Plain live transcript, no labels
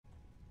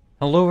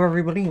Hello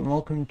everybody and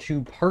welcome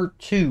to part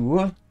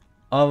 2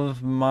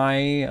 of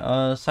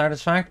my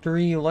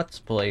Satisfactory Let's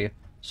Play.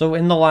 So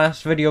in the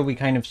last video we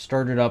kind of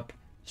started up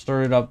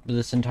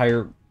this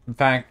entire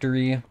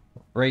factory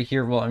right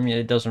here. Well, I mean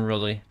it's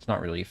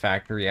not really a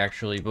factory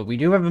actually, but we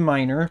do have a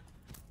miner.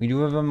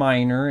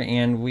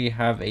 And we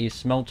have a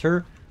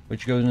smelter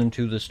which goes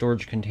into the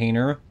storage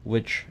container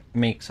which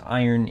makes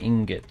iron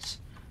ingots.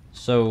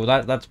 So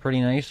that's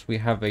pretty nice. We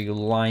have a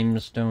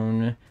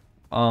limestone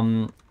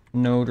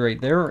node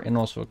right there, and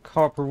also a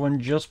copper one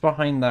just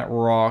behind that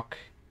rock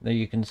that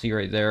you can see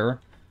right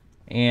there.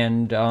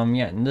 And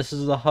yeah, and this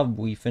is the hub.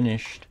 We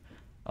finished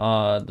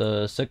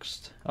the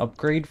 6th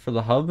upgrade for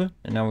the hub,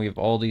 and now we have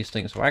all these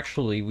things. So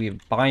actually we have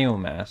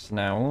biomass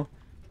now,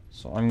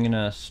 so I'm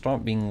gonna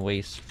stop being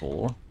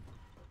wasteful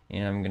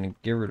and I'm gonna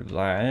get rid of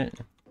that,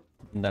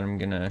 and then I'm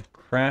gonna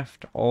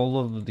craft all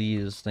of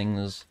these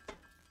things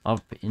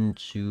up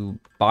into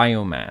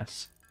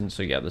biomass. And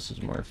so yeah, this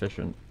is more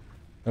efficient.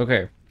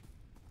 Okay,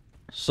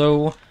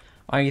 so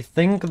I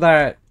think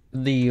that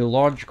the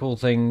logical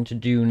thing to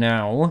do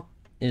now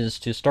is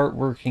to start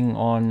working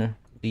on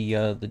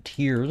the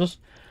tiers.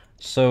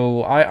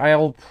 So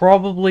I'll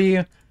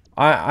probably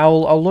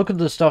I'll look at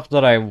the stuff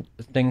that I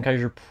think I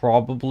should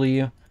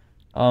probably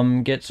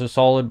get. So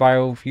solid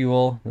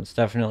biofuel, that's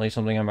definitely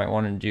something I might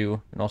want to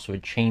do, and also a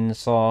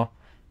chainsaw.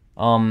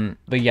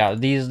 But yeah,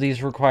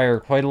 these require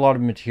quite a lot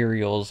of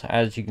materials,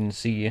 as you can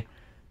see.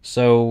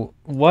 So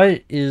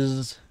what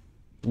is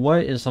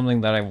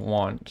something that I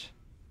want?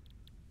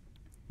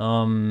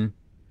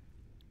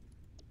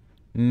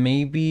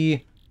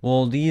 Maybe,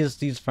 well,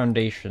 these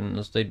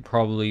foundations, they'd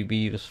probably be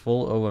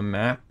useful. Oh, a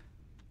map.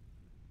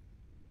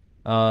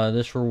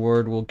 This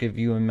reward will give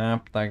you a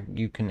map that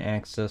you can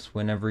access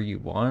whenever you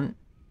want.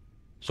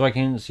 So I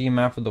can see a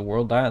map of the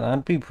world.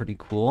 That'd be pretty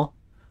cool.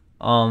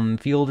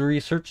 Field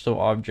research, so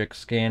object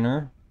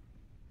scanner.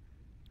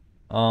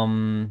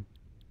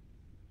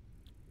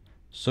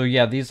 So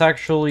yeah, these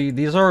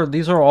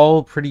are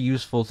all pretty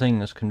useful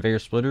things. Conveyor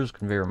splitters,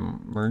 conveyor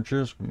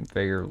mergers,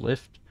 conveyor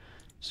lift.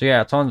 So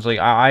yeah, it's honestly,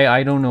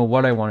 I don't know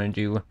what I want to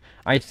do.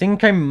 I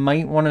think I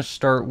might want to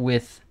start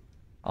with,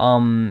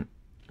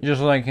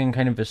 just so I can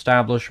kind of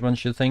establish a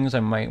bunch of things,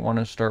 I might want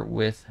to start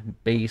with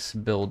base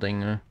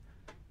building.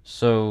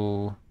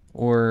 So,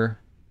 or,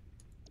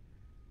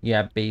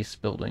 yeah, base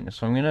building.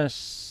 So I'm gonna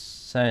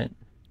set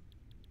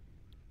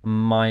a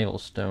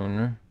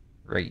milestone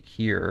right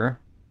here.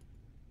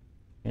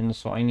 And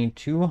so I need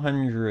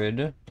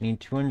 200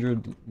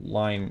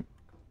 lime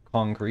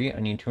concrete, I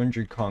need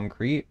 200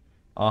 concrete,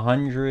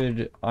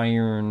 100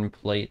 iron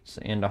plates,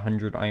 and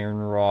 100 iron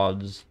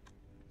rods.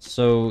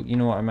 So, you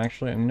know what, I'm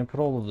gonna put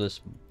all of this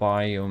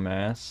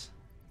biomass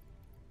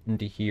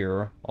into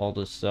here, all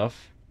this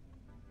stuff.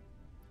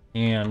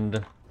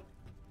 And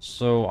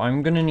so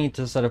I'm gonna need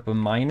to set up a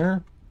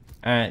miner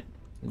at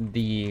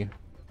the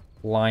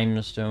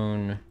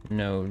limestone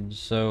node.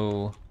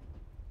 So,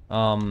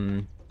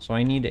 so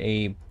I need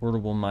a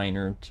portable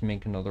miner to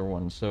make another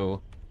one.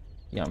 So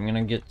yeah, I'm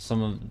gonna get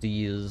some of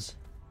the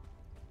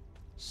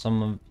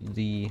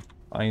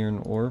iron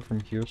ore from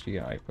here. So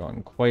yeah, I've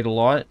gotten quite a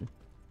lot.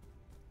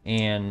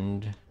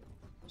 And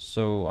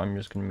so I'm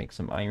just gonna make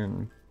some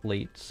iron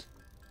plates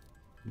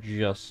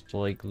just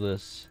like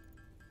this.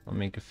 I'll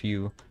make a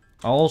few.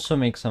 I'll also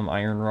make some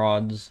iron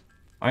rods.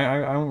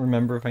 I don't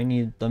remember if I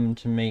need them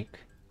to make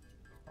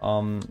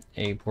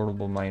a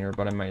portable miner,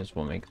 but I might as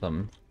well make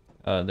them.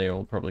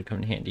 They'll probably come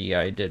in handy.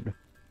 Yeah, I did.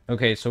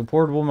 Okay, so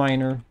portable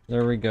miner,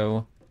 there we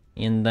go.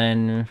 And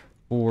then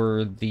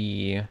for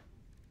the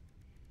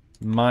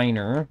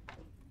miner,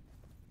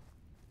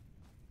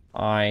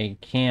 I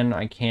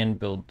can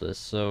build this.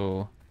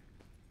 So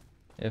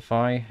if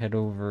I head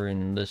over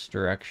in this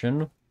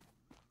direction,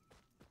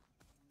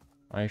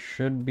 I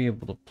should be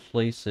able to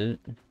place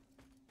it.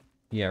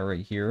 Yeah,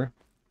 right here.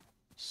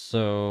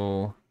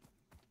 So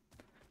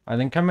I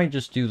think I might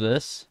just do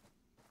this,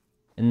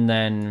 and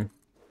then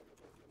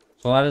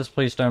so that is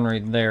placed down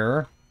right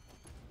there.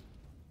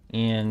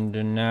 And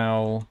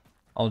now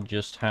I'll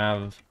just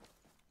have...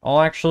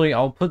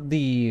 I'll put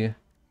the...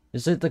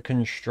 Is it the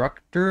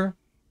constructor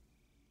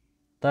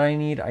that I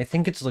need? I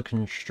think it's the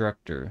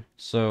constructor.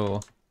 So,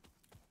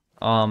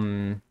 yeah,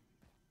 I'm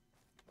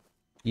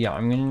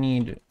gonna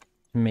need to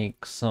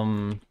make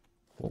some...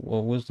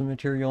 What was the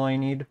material I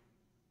need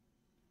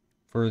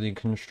for the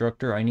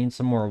constructor? I need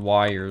some more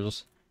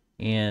wires.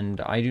 And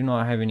I do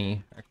not have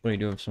any... Actually, I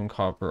do have some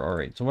copper.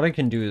 Alright, so what I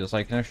can do is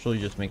I can actually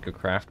just make a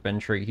craft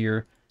bench right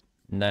here.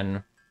 And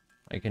then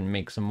I can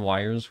make some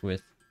wires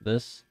with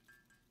this.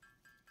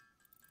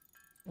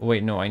 Oh,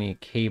 wait, no, I need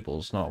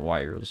cables, not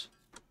wires.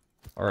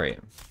 Alright.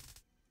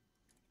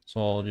 So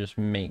I'll just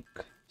make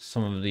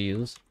some of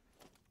these.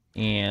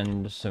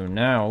 And so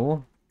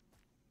now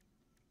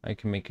I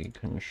can make a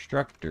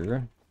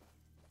constructor.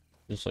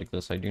 Just like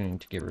this. I do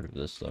need to get rid of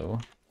this,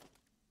 though.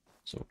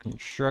 So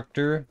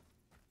constructor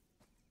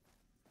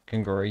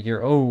can go right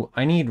here. Oh,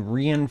 I need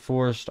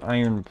reinforced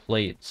iron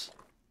plates.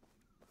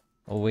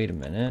 Oh, wait a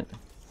minute.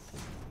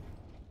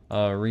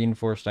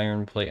 Reinforced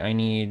iron plate. I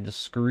need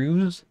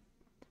screws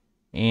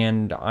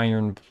and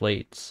iron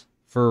plates.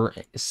 For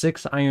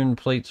 6 iron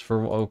plates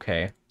for...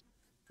 Okay.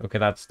 Okay,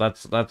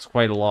 that's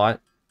quite a lot.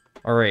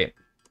 Alright.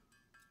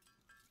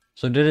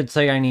 So did it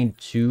say I need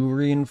 2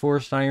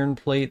 reinforced iron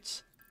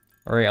plates?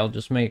 Alright, I'll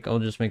just make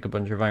a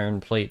bunch of iron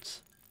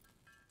plates.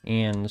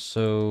 And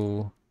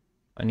so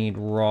I need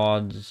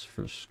rods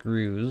for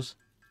screws.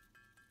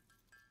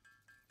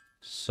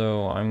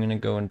 So I'm gonna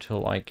go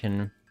until I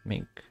can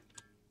make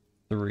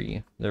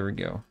 3. There we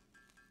go.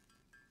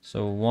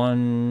 So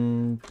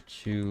 1,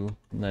 2,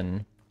 and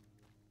then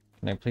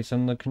can I place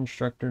on the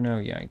constructor now?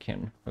 Yeah, I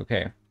can.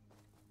 Okay.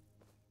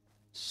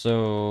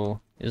 So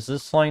is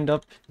this lined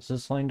up? Is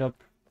this lined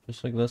up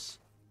just like this?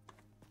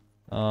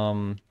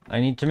 I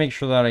need to make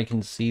sure that I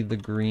can see the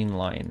green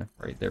line.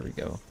 Right, there we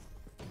go.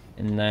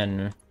 And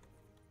then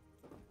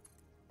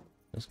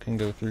this can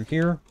go through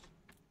here.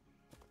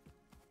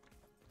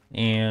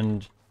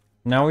 And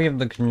now we have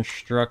the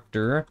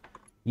constructor.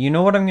 You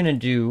know what I'm gonna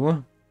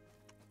do?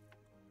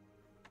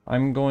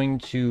 I'm going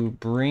to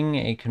bring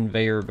a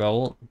conveyor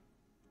belt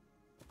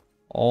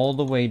all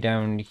the way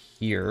down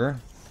here.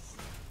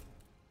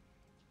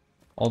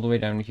 All the way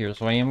down here.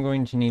 So I am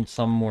going to need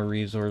some more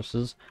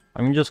resources.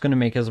 I'm just going to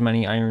make as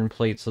many iron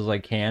plates as I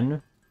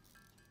can.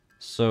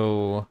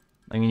 So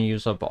I'm going to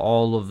use up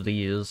all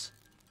these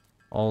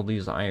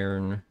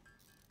iron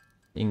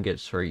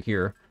ingots right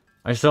here.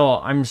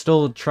 I'm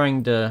still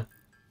trying to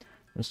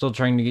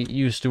get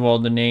used to all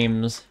the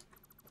names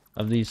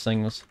of these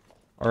things.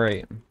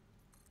 Alright.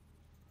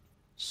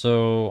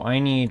 So I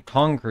need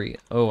concrete.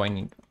 Oh, I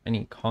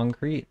need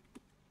concrete?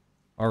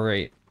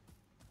 Alright.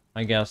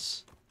 I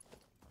guess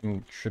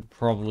I should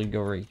probably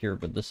go right here,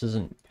 but this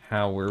isn't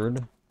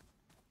powered.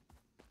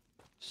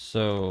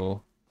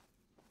 So...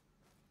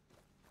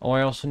 Oh,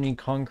 I also need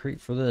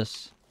concrete for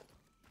this.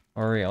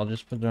 Alright, I'll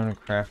just put down a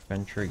craft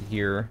bench right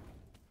here.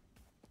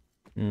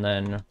 And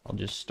then I'll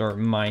just start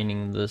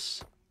mining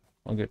this.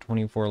 I'll get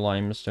 24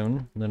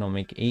 limestone. Then I'll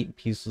make 8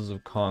 pieces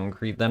of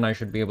concrete. Then I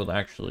should be able to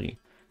actually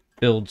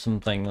build some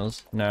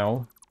things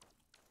now.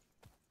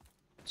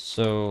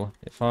 So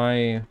if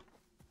I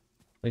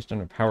place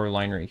down a power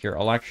line right here,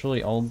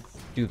 I'll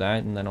do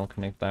that, and then I'll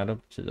connect that up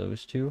to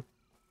those two.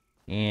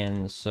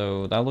 And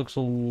so that looks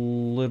a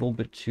little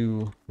bit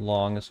too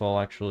long, so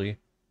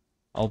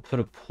I'll put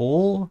a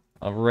pole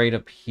right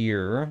up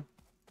here.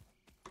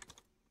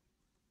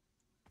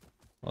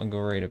 I'll go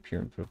right up here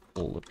and put a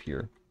pole up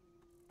here.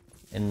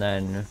 And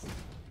then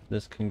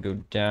this can go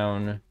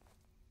down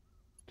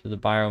to the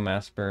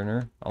biomass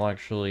burner.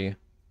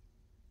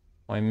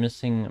 I'm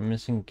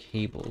missing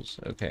cables.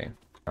 Okay.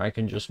 I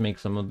can just make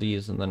some of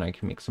these, and then I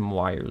can make some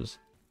wires.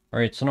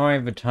 Alright, so now I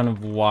have a ton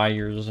of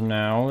wires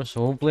now,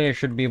 so hopefully I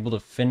should be able to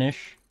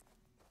finish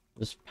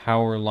this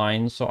power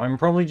line. So I'm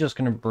probably just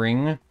going to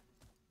bring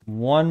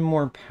one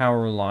more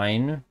power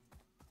line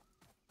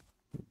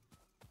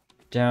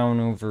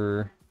down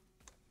over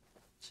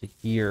to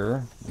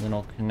here, and then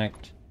I'll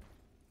connect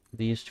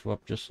these two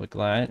up just like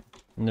that.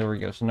 And there we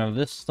go. So now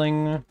this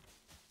thing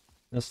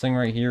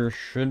right here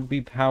should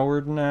be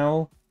powered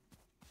now.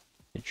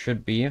 It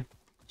should be.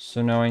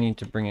 So now I need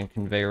to bring a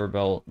conveyor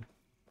belt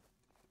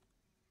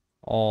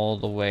all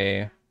the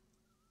way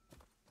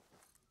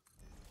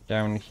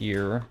down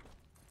here.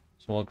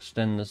 So I'll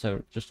extend this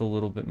out just a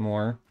little bit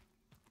more.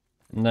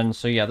 And then,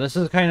 so yeah, this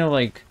is kind of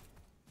like,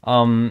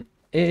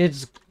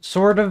 it's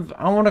sort of,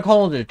 I want to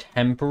call it a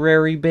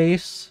temporary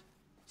base.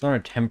 It's not a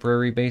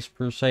temporary base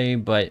per se,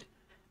 but,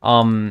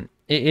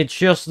 it's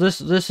just,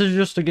 this is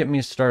just to get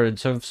me started.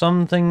 So if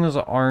some things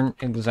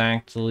aren't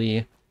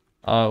exactly,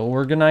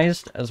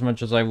 organized as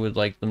much as I would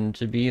like them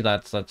to be,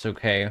 that's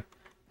okay.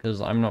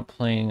 Because I'm not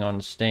planning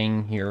on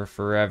staying here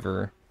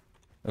forever.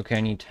 Okay,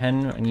 I need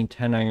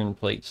 10 iron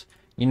plates.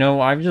 You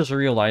know, I've just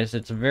realized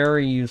it's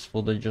very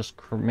useful to just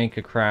make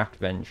a craft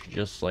bench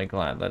just like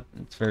that.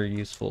 It's very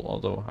useful,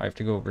 although I have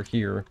to go over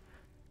here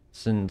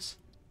since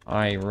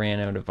I ran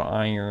out of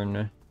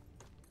iron.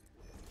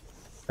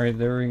 Alright,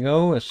 there we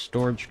go, a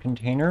storage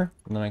container.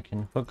 And then I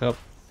can hook up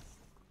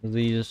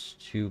these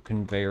two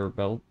conveyor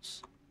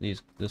belts.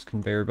 This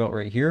conveyor belt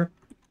right here.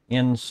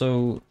 And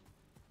so,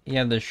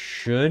 yeah, this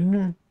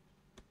should...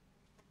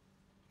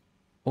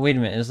 Oh, wait a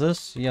minute, is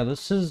this? Yeah,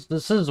 this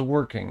is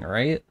working,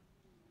 right?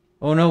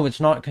 Oh no, it's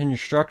not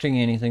constructing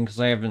anything because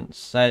I haven't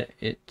set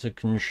it to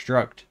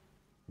construct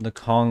the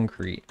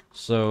concrete.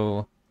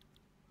 So,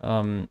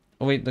 oh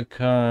wait,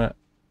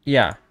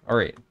 yeah,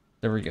 alright,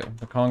 there we go.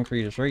 The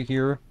concrete is right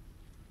here.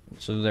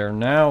 So there,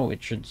 now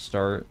it should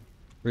start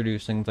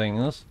producing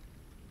things.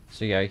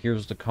 So yeah,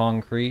 here's the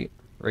concrete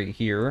right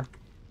here.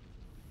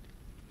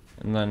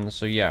 And then,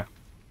 so yeah,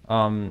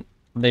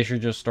 they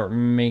should just start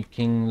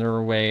making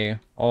their way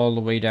all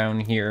the way down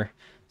here.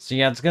 So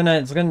yeah, it's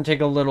gonna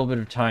take a little bit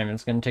of time.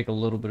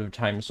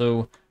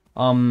 So,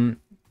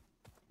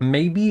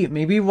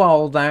 maybe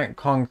while that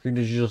concrete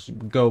is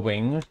just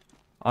going,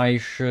 I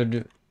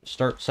should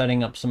start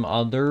setting up some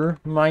other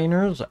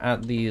miners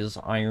at these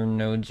iron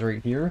nodes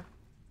right here.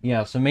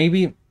 Yeah, so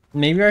maybe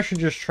maybe I should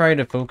just try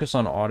to focus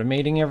on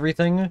automating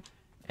everything,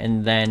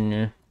 and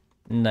then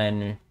in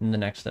the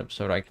next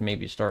episode I can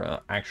maybe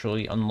start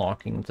actually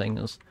unlocking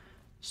things.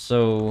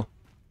 So,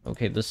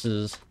 okay, this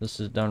is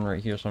done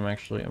right here. So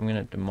I'm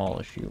gonna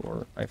demolish you,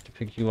 or I have to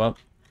pick you up,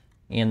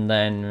 and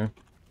then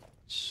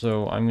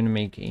so I'm gonna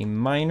make a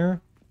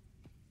miner,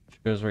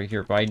 which goes right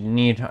here. But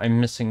I'm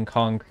missing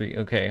concrete.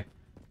 Okay.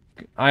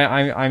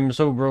 I'm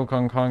so broke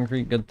on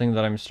concrete. Good thing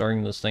that I'm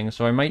starting this thing.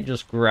 So I might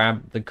just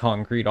grab the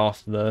concrete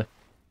off the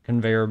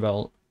conveyor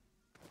belt.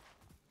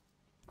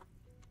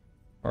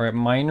 Alright,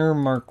 miner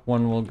Mark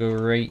 1 will go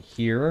right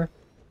here.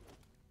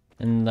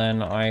 And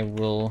then I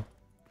will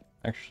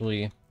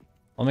actually...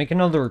 I'll make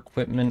another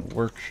equipment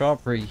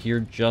workshop right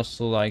here just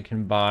so that I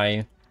can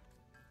buy...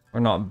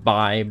 Or not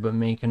buy, but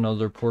make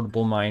another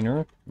portable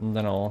miner. And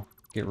then I'll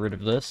get rid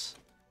of this.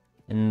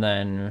 And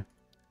then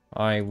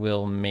I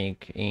will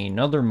make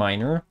another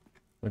miner,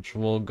 which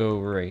will go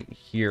right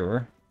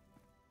here.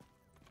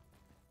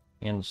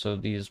 And so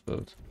these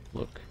both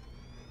look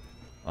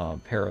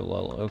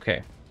parallel.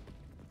 Okay.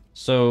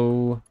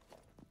 So,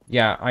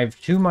 yeah, I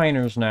have 2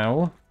 miners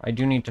now. I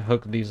do need to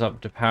hook these up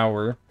to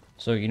power.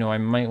 So, you know, I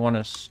might want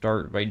to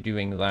start by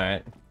doing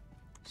that.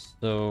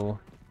 So,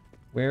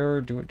 where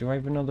do I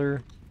have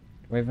another...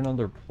 Do I have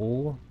another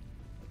pole?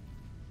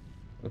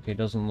 Okay,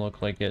 doesn't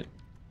look like it.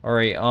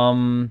 Alright,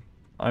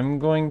 I'm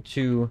going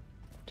to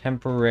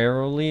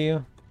temporarily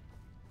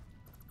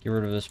get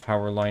rid of this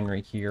power line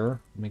right here.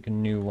 Make a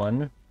new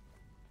one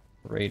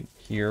right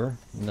here,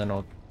 and then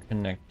I'll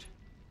connect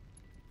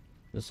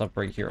this up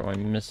right here. Oh,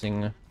 I'm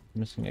missing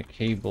a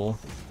cable.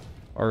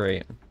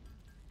 Alright.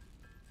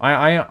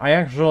 I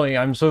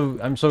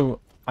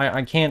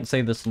can't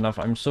say this enough.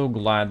 I'm so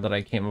glad that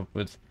I came up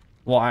with...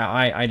 Well,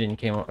 I didn't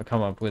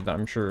come up with,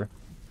 I'm sure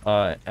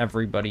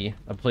everybody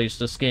that plays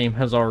this game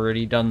has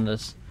already done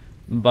this,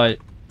 but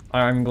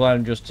I'm glad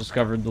I just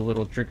discovered the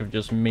little trick of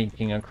just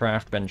making a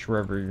craft bench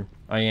wherever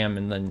I am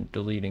and then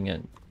deleting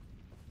it.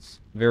 It's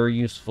very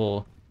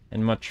useful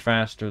and much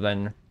faster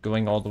than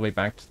going all the way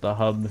back to the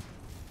hub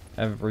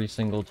every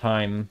single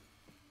time.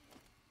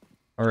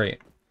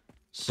 Alright,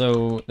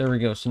 so there we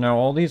go. So now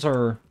both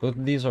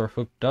of these are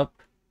hooked up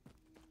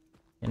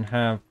and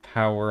have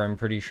power, I'm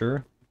pretty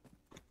sure.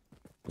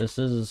 This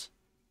is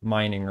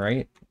mining,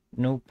 right?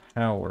 No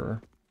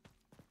power.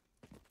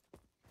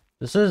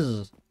 This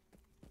is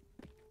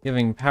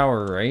giving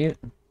power, right?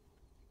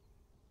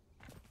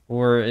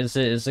 Or is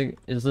this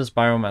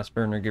biomass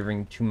burner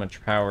giving too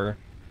much power?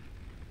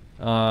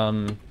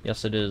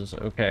 Yes it is.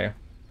 Okay.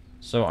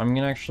 So I'm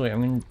gonna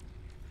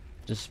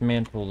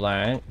dismantle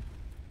that.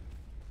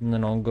 And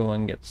then I'll go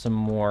and get some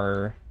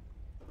more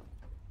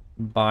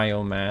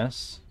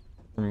biomass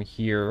from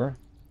here.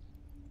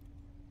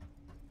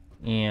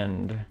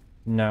 And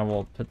now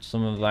I'll put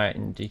some of that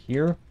into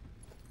here.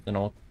 Then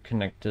I'll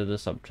connect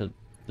this up to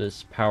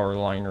this power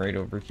line right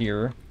over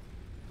here.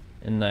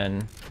 And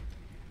then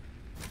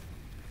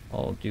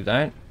I'll do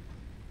that.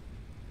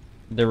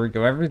 There we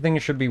go. Everything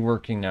should be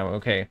working now.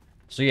 Okay.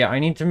 So yeah, I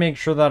need to make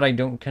sure that I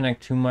don't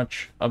connect too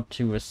much up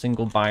to a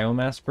single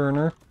biomass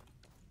burner.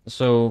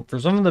 So for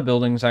some of the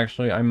buildings,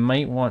 actually, I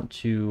might want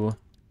to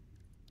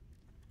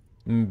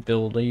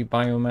build a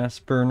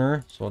biomass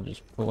burner. So I'll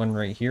just put one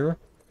right here.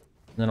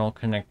 Then I'll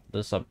connect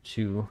this up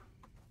to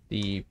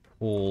the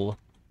pole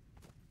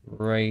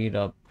right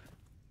up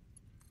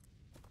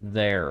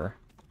there.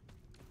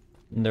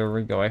 And there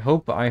we go. I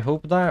hope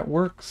that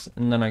works,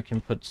 and then I can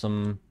put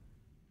some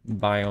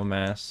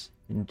biomass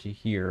into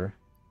here.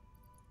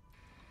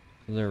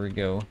 So there we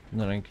go. And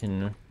then I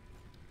can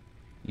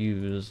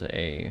use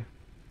a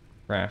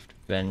craft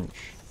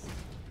bench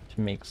to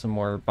make some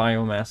more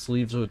biomass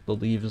leaves with the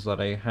leaves that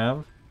I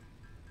have.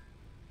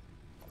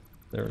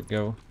 There we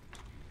go.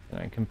 And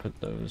I can put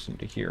those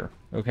into here.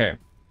 Okay.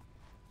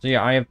 So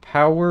yeah, I have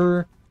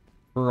power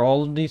for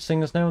all of these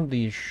things now.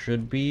 These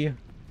should be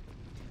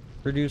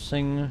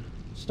producing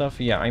stuff.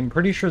 Yeah, I'm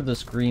pretty sure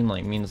this green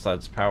light means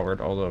that's powered,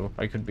 although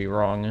I could be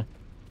wrong.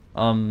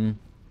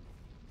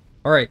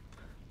 Alright.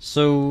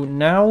 So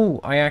now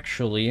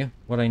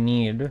what I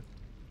need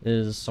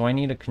is, so I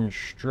need a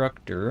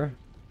constructor.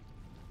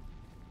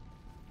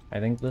 I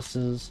think this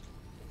is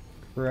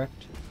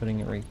correct. Putting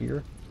it right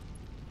here.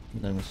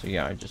 And then, so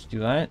yeah, I just do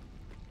that.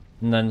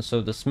 And then, so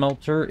the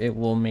smelter, it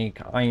will make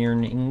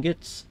iron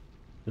ingots,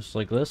 just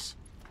like this.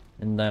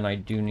 And then I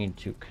do need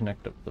to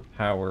connect up the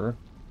power.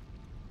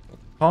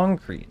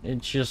 Concrete,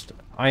 it's just,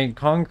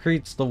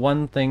 concrete's the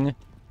one thing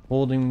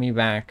holding me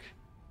back.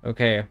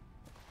 Okay.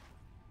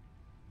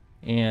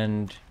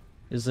 And,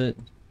 is it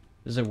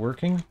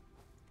working?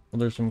 Well,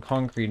 there's some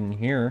concrete in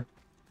here.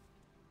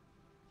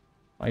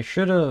 It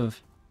should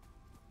have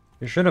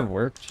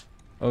worked.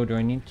 Oh, do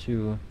I need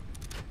to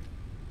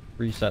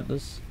reset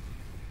this?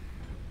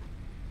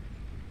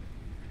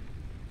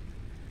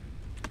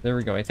 There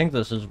we go. I think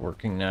this is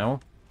working now.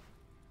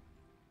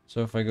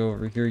 So if I go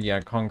over here, yeah,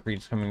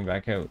 concrete's coming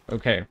back out.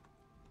 Okay.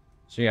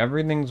 So yeah,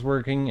 everything's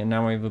working, and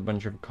now I have a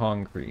bunch of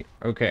concrete.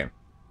 Okay.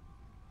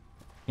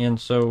 And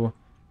so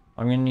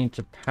I'm going to need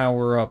to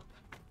power up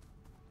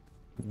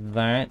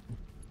that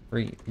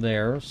right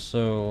there.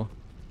 So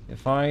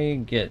if I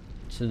get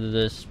to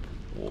this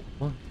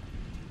pole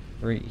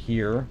right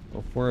here,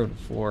 oh, 4 out of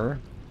 4.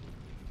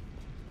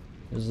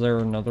 Is there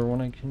another one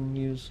I can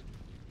use?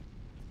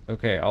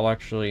 Okay,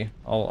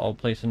 I'll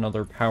place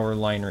another power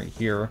line right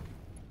here.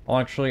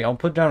 I'll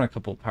put down a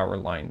couple power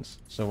lines.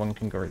 So one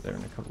can go right there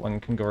and one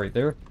can go right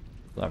there.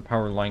 So that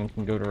power line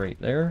can go to right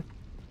there.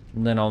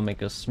 And then I'll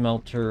make a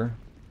smelter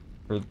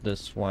for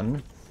this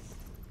one.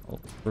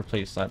 I'll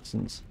replace that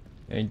since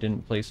I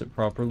didn't place it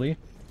properly.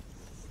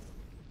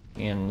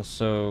 And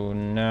so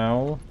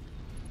now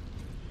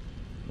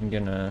I'm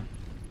gonna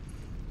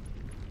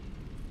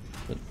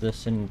put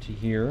this into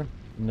here.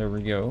 And there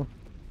we go.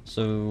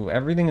 So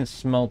everything is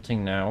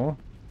smelting now.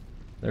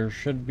 There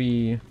should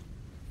be...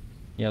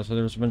 Yeah, so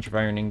there's a bunch of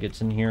iron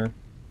ingots in here.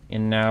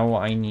 And now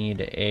I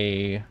need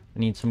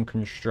some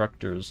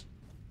constructors.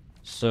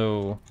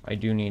 So I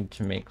do need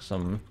to make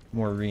some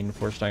more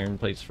reinforced iron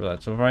plates for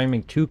that. So if I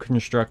make 2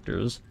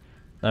 constructors,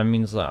 that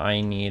means that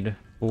I need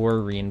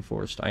 4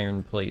 reinforced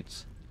iron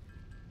plates.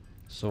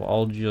 So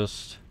I'll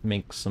just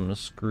make some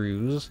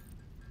screws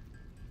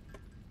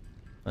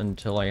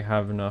until I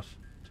have enough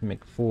to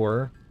make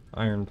 4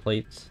 iron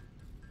plates,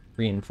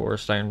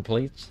 reinforced iron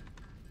plates.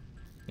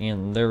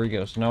 And there we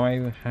go. So now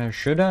I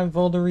should have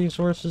all the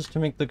resources to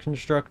make the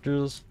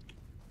constructors.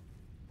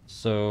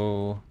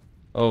 So...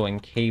 Oh,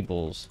 and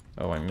cables.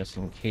 Oh, I'm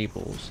missing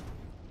cables.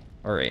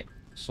 Alright,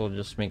 so I'll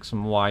just make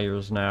some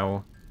wires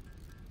now.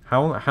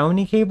 How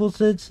many cables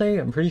did it say?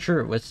 I'm pretty sure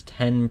it was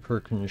 10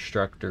 per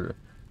constructor.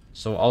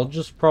 So I'll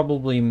just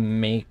probably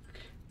make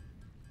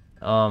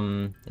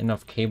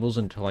enough cables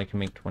until I can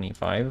make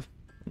 25.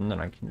 And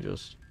then I can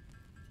just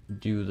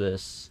do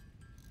this.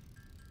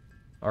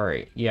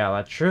 Alright, yeah,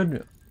 that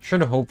should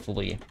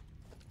hopefully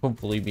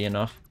be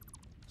enough.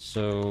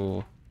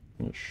 So,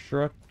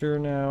 constructor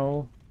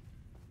now.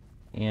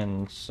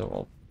 And so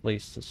I'll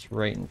place this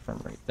right in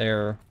front right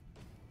there.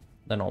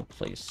 Then I'll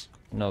place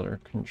another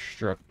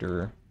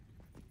constructor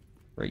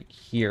right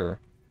here.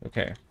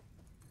 Okay.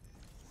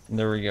 And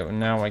there we go.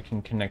 Now I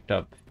can connect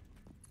up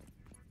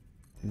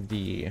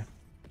the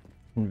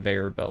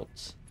conveyor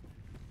belts.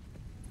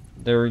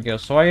 There we go.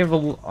 So I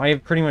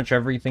have pretty much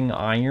everything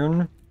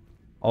iron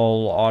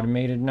all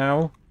automated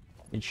now.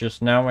 It's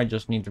just now I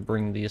just need to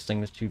bring these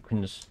things to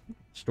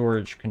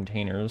storage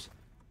containers.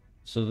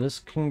 So this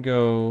can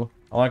go...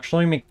 I'll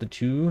actually make the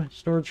 2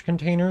 storage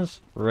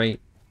containers right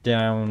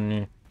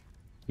down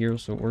here.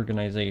 So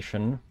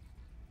organization.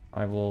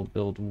 I will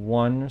build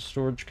 1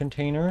 storage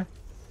container.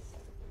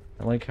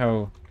 I like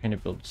how I kind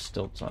of build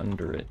stilts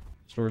under it.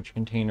 Storage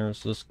container.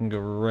 So this can go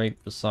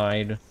right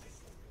beside,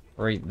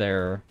 right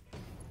there.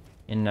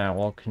 And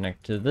now I'll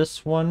connect to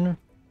this one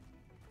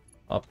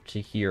up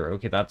to here.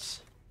 Okay,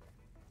 that's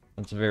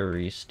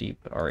very steep.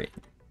 Alright.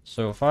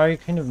 So if I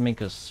kind of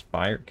make a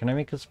spiral... Can I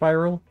make a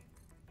spiral?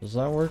 Does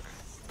that work?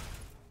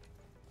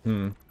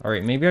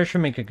 Alright, maybe I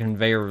should make a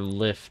conveyor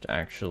lift,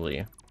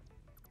 actually.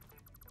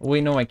 Oh,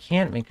 wait, no, I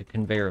can't make a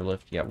conveyor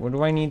lift yet. What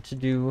do I need to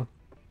do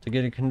to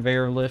get a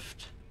conveyor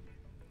lift?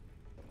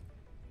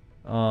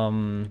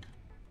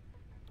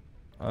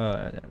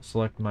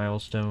 Select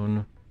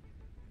milestone.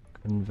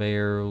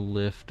 Conveyor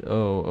lift.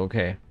 Oh,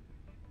 okay.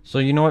 So,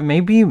 you know what?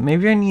 Maybe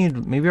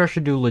I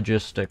should do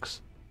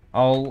logistics.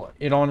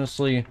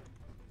 Honestly...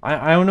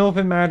 I don't know if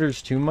it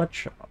matters too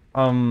much.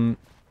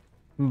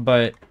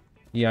 But...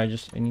 Yeah,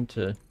 I need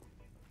to...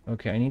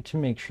 Okay, I need to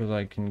make sure that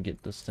I can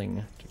get this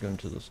thing to go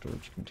into the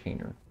storage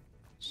container.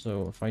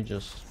 So, if I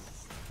just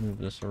move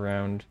this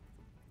around,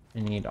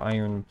 I need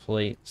iron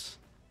plates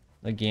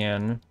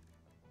again.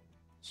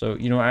 So,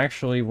 you know,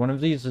 actually, one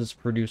of these is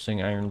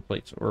producing iron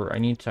plates, or I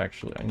need to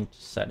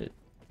set it.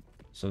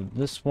 So,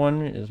 this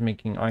one is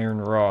making iron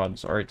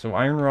rods. Alright, so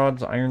iron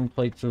rods, iron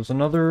plates. There's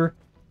another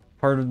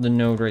part of the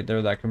node right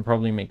there that can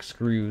probably make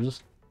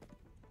screws.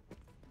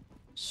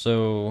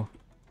 So...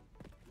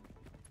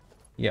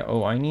 Yeah,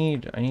 oh, I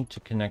need to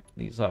connect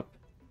these up.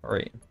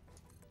 Alright.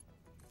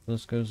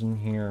 This goes in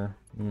here,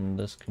 and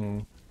this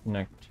can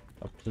connect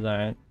up to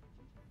that.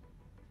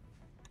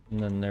 And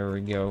then there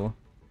we go.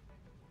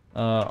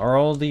 Are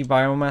all the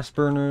biomass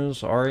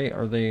burners alright?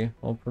 Are they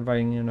all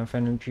providing enough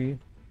energy?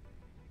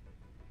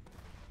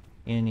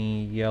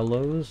 Any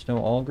yellows? No,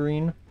 all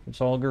green?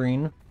 It's all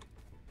green.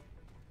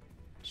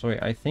 So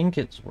wait, I think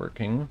it's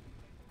working.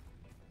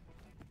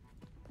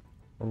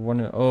 Or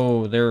one,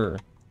 oh, there.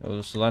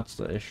 Oh, so that's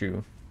the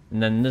issue.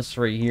 And then this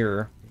right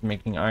here is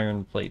making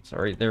iron plates.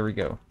 Alright, there we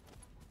go.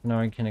 Now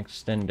I can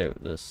extend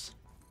out this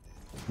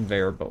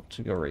conveyor belt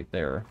to go right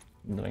there.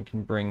 And then I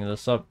can bring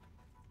this up.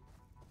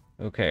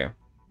 Okay.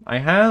 I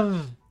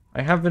have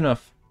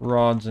enough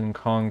rods and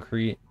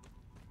concrete.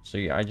 So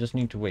yeah, I just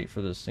need to wait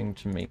for this thing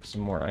to make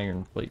some more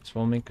iron plates.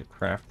 So I'll make a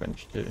craft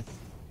bench to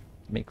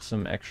make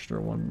some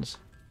extra ones.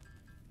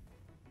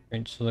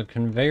 Alright, so the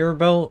conveyor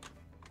belt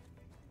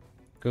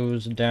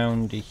goes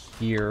down to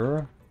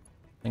here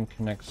and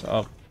connects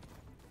up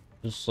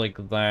just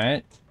like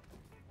that.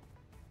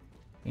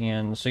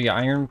 And so yeah,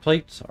 iron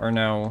plates are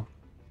now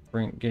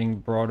getting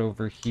brought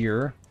over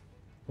here.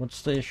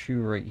 What's the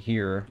issue right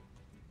here?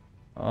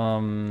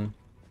 No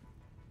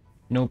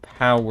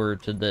power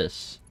to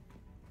this.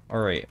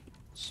 Alright.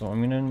 So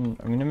I'm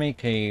gonna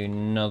make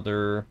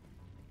another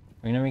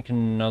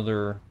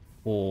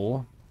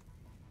hole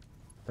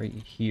right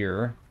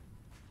here.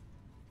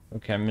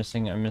 Okay, I'm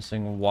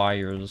missing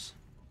wires.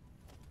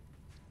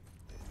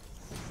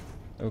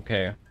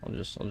 Okay, I'll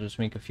just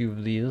make a few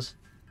of these.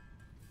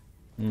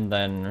 And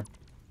then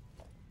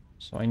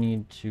so I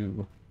need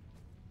to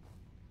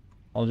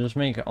I'll just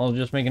make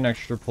an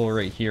extra pole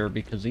right here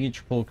because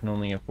each pole can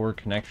only have 4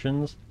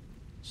 connections.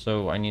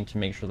 So I need to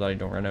make sure that I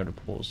don't run out of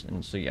poles.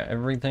 And so yeah,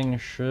 everything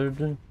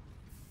should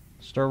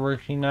start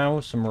working now.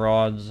 Some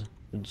rods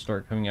should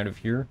start coming out of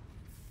here.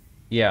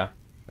 Yeah.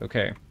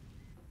 Okay.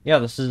 Yeah,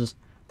 this is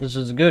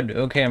good.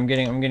 Okay, I'm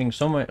getting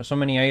so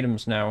many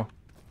items now.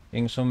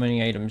 Getting so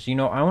many items. You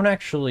know, I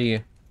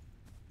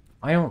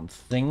don't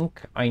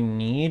think I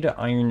need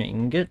iron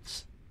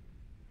ingots.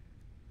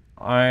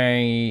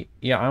 I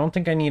don't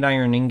think I need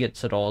iron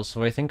ingots at all,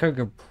 so I think I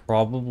could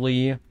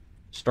probably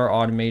start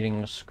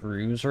automating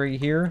screws right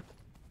here.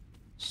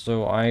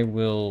 So I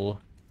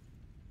will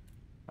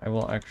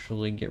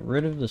actually get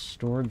rid of the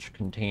storage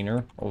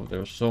container. Oh,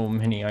 there's so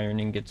many iron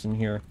ingots in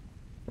here.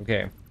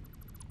 Okay.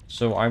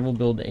 So I will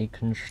build a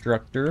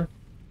constructor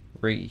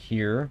right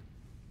here.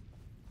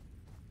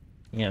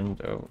 And,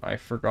 oh, I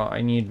forgot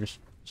I need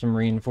some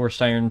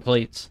reinforced iron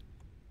plates.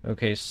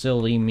 Okay,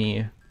 silly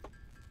me.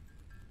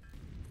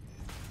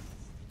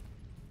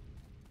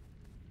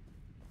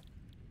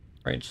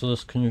 Right, so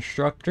this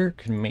constructor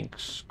can make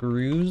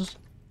screws,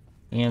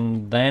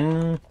 and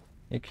then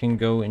it can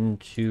go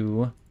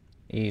into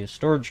a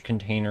storage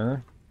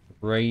container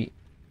right...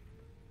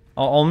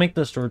 I'll make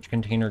the storage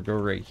container go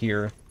right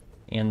here,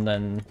 and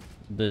then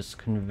this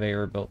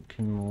conveyor belt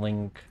can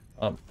link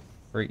up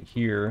right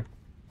here.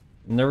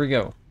 And there we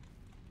go.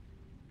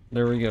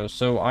 There we go.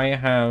 So I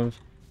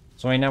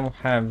now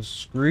have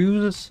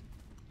screws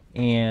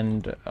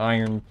and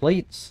iron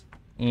plates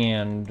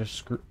and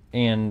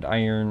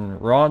iron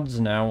rods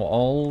now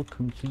all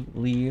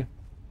completely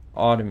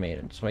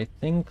automated. So I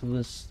think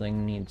this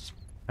thing needs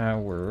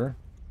power.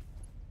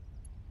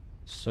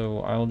 So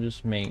I'll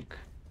just make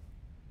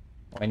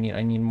I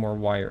need more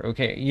wire.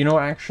 Okay, you know,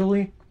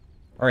 actually,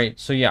 alright,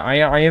 so yeah,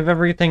 I have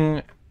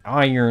everything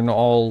iron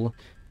all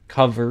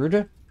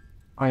covered.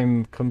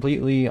 I'm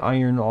completely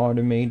iron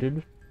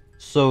automated.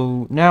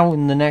 So now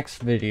in the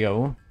next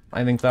video,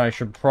 I think that I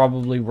should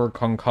probably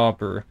work on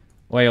copper.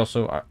 Well,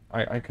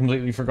 I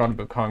completely forgot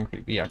about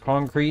concrete. But yeah,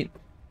 concrete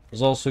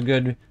is also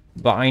good,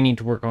 but I need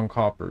to work on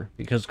copper,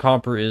 because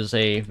copper is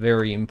a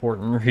very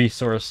important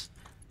resource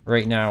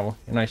right now,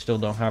 and I still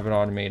don't have it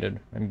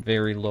automated. I'm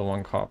very low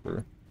on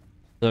copper.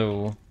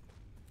 So,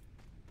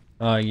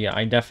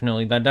 yeah,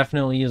 that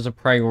definitely is a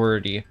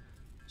priority.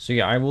 So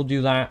yeah, I will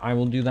do that. I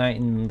will do that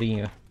in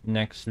the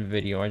next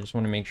video. I just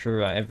want to make sure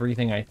that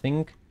everything I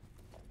think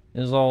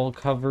is all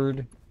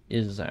covered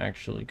is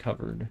actually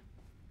covered.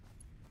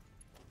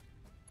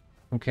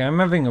 Okay, I'm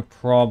having a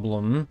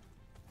problem.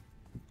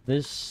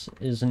 This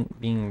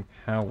isn't being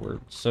powered,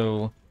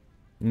 so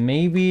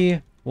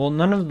maybe... Well,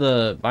 none of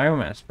the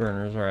biomass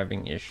burners are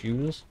having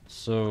issues,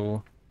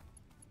 so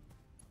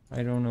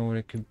I don't know what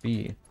it could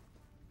be.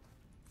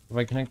 If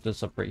I connect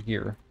this up right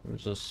here,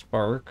 there's a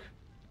spark.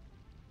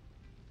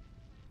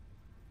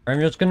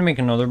 I'm just going to make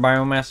another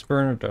biomass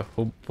burner to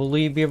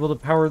hopefully be able to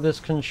power this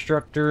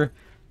constructor.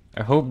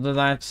 I hope that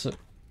that's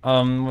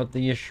what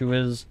the issue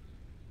is.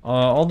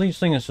 All these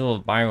things still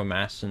have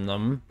biomass in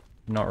them.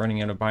 I'm not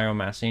running out of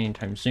biomass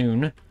anytime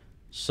soon.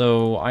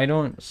 So I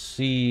don't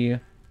see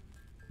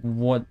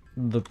what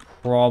the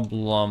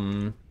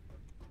problem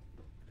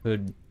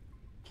could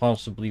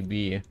possibly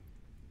be.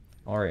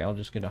 Alright, I'll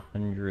just get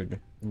 100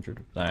 of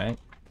that.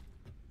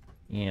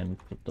 And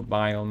put the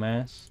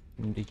biomass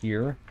into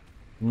here.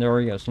 And there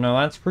we go. So now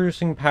that's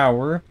producing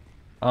power.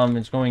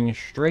 It's going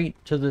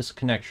straight to this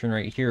connection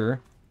right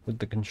here with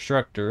the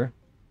constructor.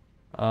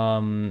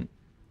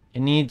 It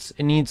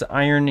needs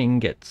iron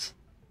ingots.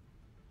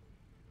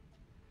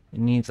 It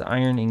needs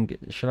iron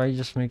ingots. Should I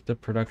just make the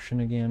production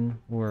again,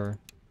 or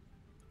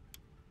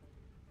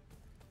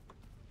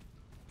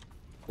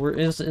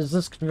is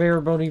this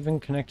conveyor belt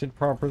even connected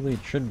properly?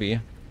 It should be.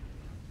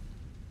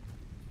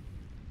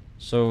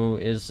 So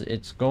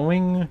it's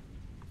going.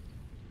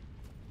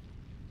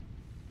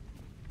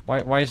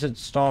 Why is it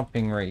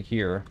stopping right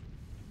here?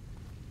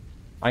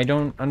 I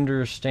don't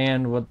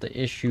understand what the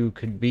issue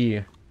could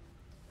be.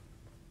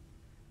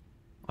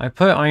 I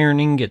put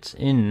iron ingots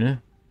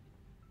in,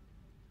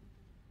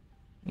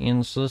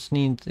 and so it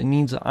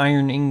needs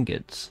iron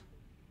ingots.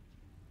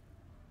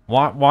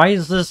 Why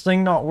is this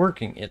thing not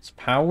working? It's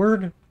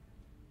powered?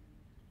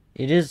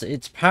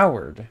 It's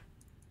powered.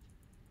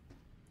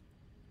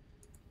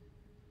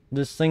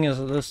 This thing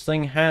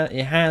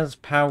has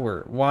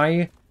power.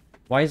 Why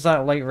is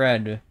that light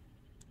red?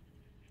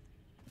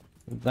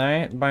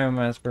 That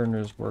biomass burner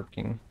is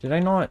working. Did I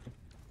not?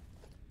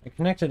 I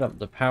connected up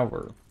the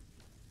power.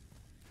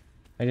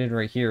 I did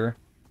right here.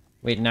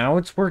 Wait, now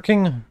it's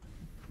working?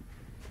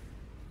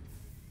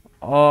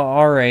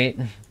 Alright.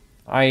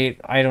 I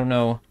don't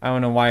know. I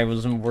don't know why it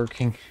wasn't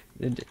working.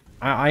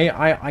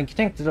 I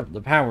connected up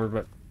the power,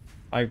 but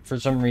for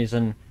some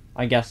reason,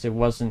 I guess it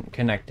wasn't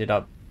connected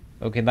up.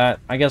 Okay,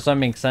 I guess that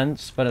makes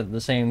sense, but at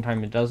the same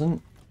time it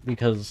doesn't,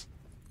 because,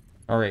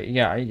 alright,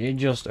 yeah,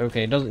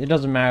 okay, it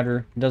doesn't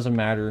matter,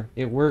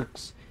 it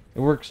works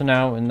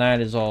now, and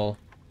that is all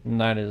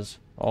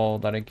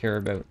that I care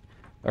about.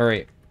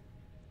 Alright,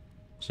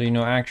 so,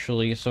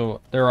 actually,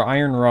 so, there are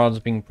iron rods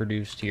being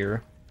produced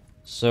here,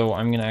 so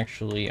I'm gonna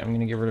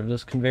get rid of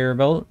this conveyor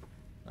belt.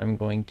 I'm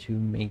going to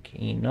make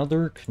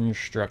another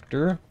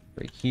constructor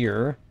right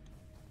here.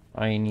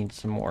 I need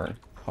some more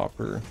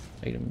copper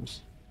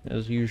items,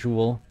 as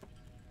usual.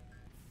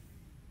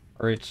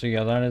 Alright, so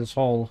yeah, that is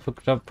all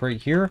hooked up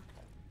right here.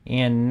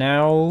 And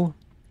now,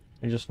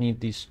 I just need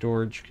these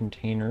storage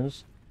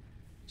containers.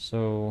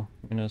 So,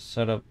 I'm gonna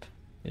set up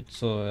it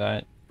so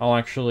that I'll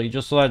actually,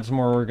 just so that it's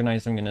more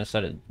organized, I'm gonna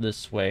set it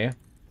this way.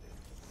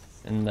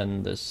 And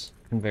then this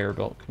conveyor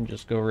belt can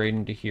just go right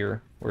into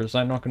here. Or is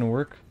that not gonna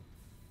work?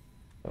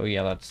 Oh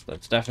yeah,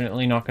 that's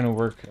definitely not gonna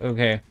work.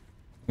 Okay. I'm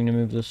gonna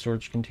move the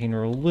storage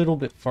container a little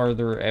bit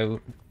farther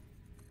out.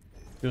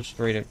 Just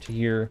right up to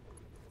here.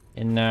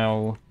 And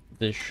now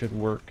this should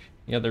work.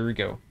 Yeah, there we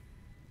go.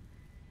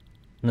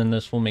 And then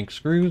this will make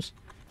screws.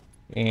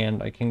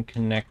 And I can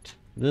connect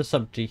this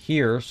up to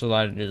here so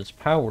that it is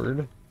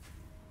powered.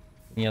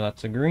 Yeah,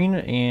 that's a green.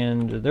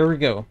 And there we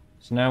go.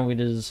 So now it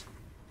is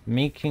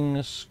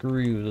making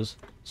screws.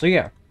 So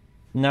yeah.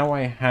 Now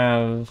I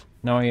have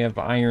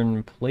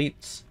iron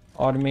plates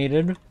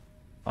automated.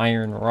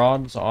 Iron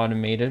rods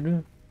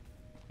automated.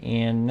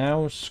 And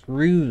now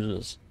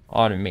screws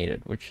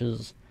automated, which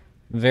is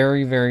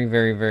very, very,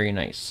 very, very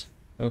nice.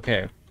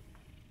 Okay.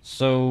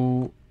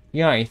 So,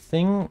 yeah, I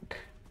think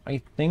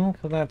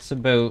that's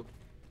about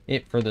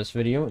it for this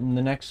video. In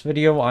the next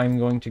video, I'm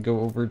going to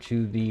go over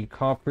to the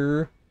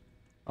copper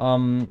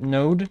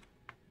node,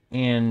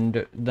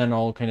 and then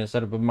I'll kind of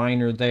set up a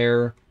miner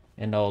there,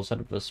 and I'll set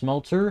up a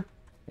smelter,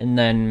 and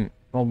then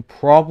I'll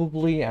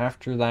probably,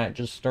 after that,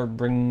 just start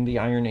bringing the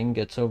iron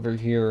ingots over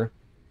here,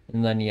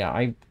 and then, yeah,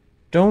 I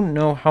don't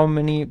know how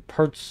many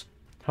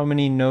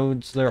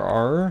nodes there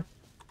are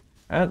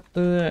at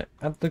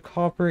the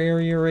copper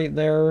area right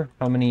there.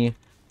 How many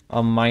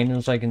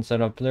miners I can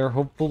set up there?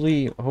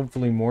 Hopefully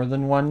more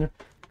than one,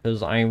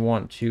 because I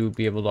want to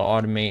be able to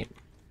automate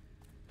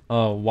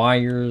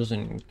wires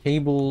and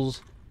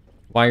cables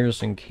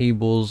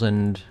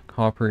and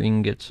copper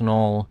ingots and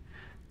all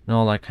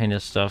that kind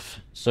of stuff.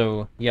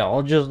 So yeah,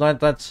 I'll just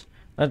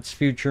that's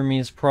future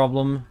me's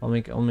problem. I'll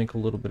make a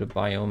little bit of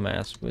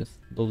biomass with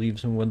the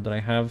leaves and wood that I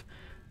have.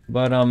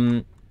 But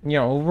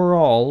yeah,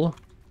 overall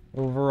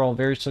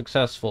very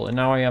successful. And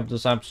now I have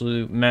this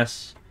absolute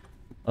mess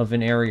of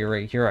an area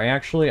right here.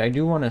 I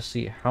do want to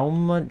see how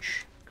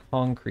much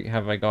concrete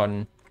have I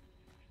gotten.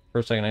 For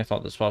a second I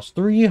thought this was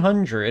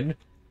 300.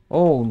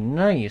 Oh,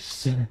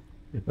 nice.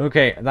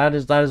 Okay, that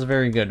is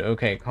very good.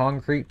 Okay,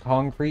 concrete.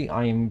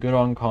 I am good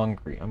on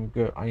concrete.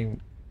 I'm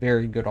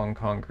very good on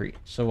concrete.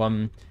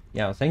 So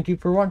yeah, thank you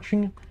for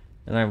watching,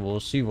 and I will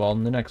see you all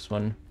in the next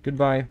one.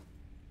 Goodbye.